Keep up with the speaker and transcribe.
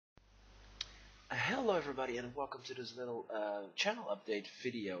Hello everybody and welcome to this little channel update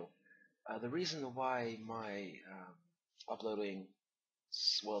video. The reason why my uploading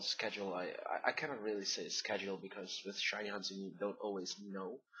schedule, I cannot really say schedule because with shiny hunting you don't always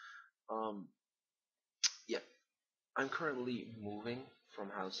know. Um, yeah, I'm currently moving from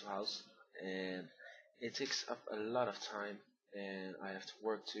house to house and it takes up a lot of time and I have to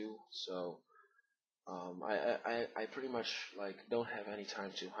work too, so I pretty much like don't have any time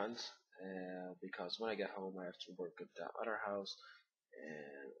to hunt because when I get home I have to work at the other house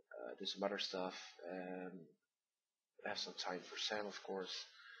and do some other stuff and have some time for Sam, of course.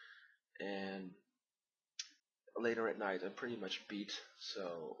 And later at night I'm pretty much beat,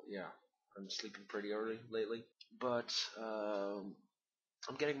 so yeah, I'm sleeping pretty early lately. But I'm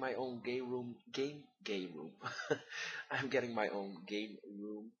getting my own game room. I'm getting my own game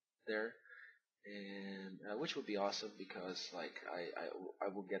room there, and which would be awesome because like I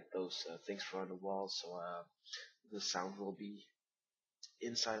will get those things for on the wall, so the sound will be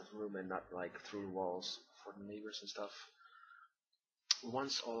inside of the room and not like through the walls for the neighbors and stuff.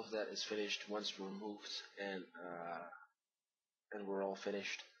 Once all of that is finished, once we're moved and we're all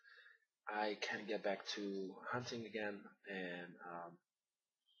finished, I can get back to hunting again, and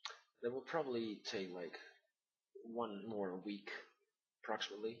that will probably take like one more week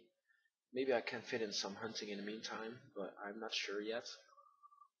approximately. Maybe I can fit in some hunting in the meantime, but I'm not sure yet.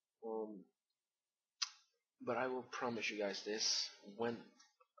 Um, but I will promise you guys this: when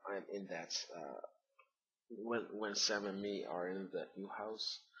I'm in that, when Sam and me are in that new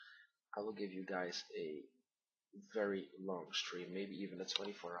house, I will give you guys a very long stream, maybe even a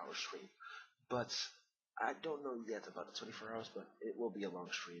 24-hour stream. But I don't know yet about the 24 hours, but it will be a long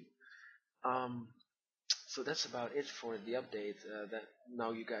stream. Um, so that's about it for the update. That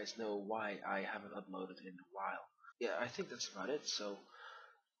now you guys know why I haven't uploaded in a while. Yeah, I think that's about it. So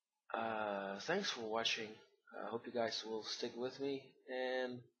thanks for watching. I hope you guys will stick with me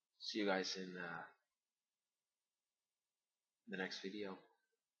and see you guys in the next video.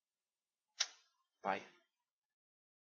 Bye.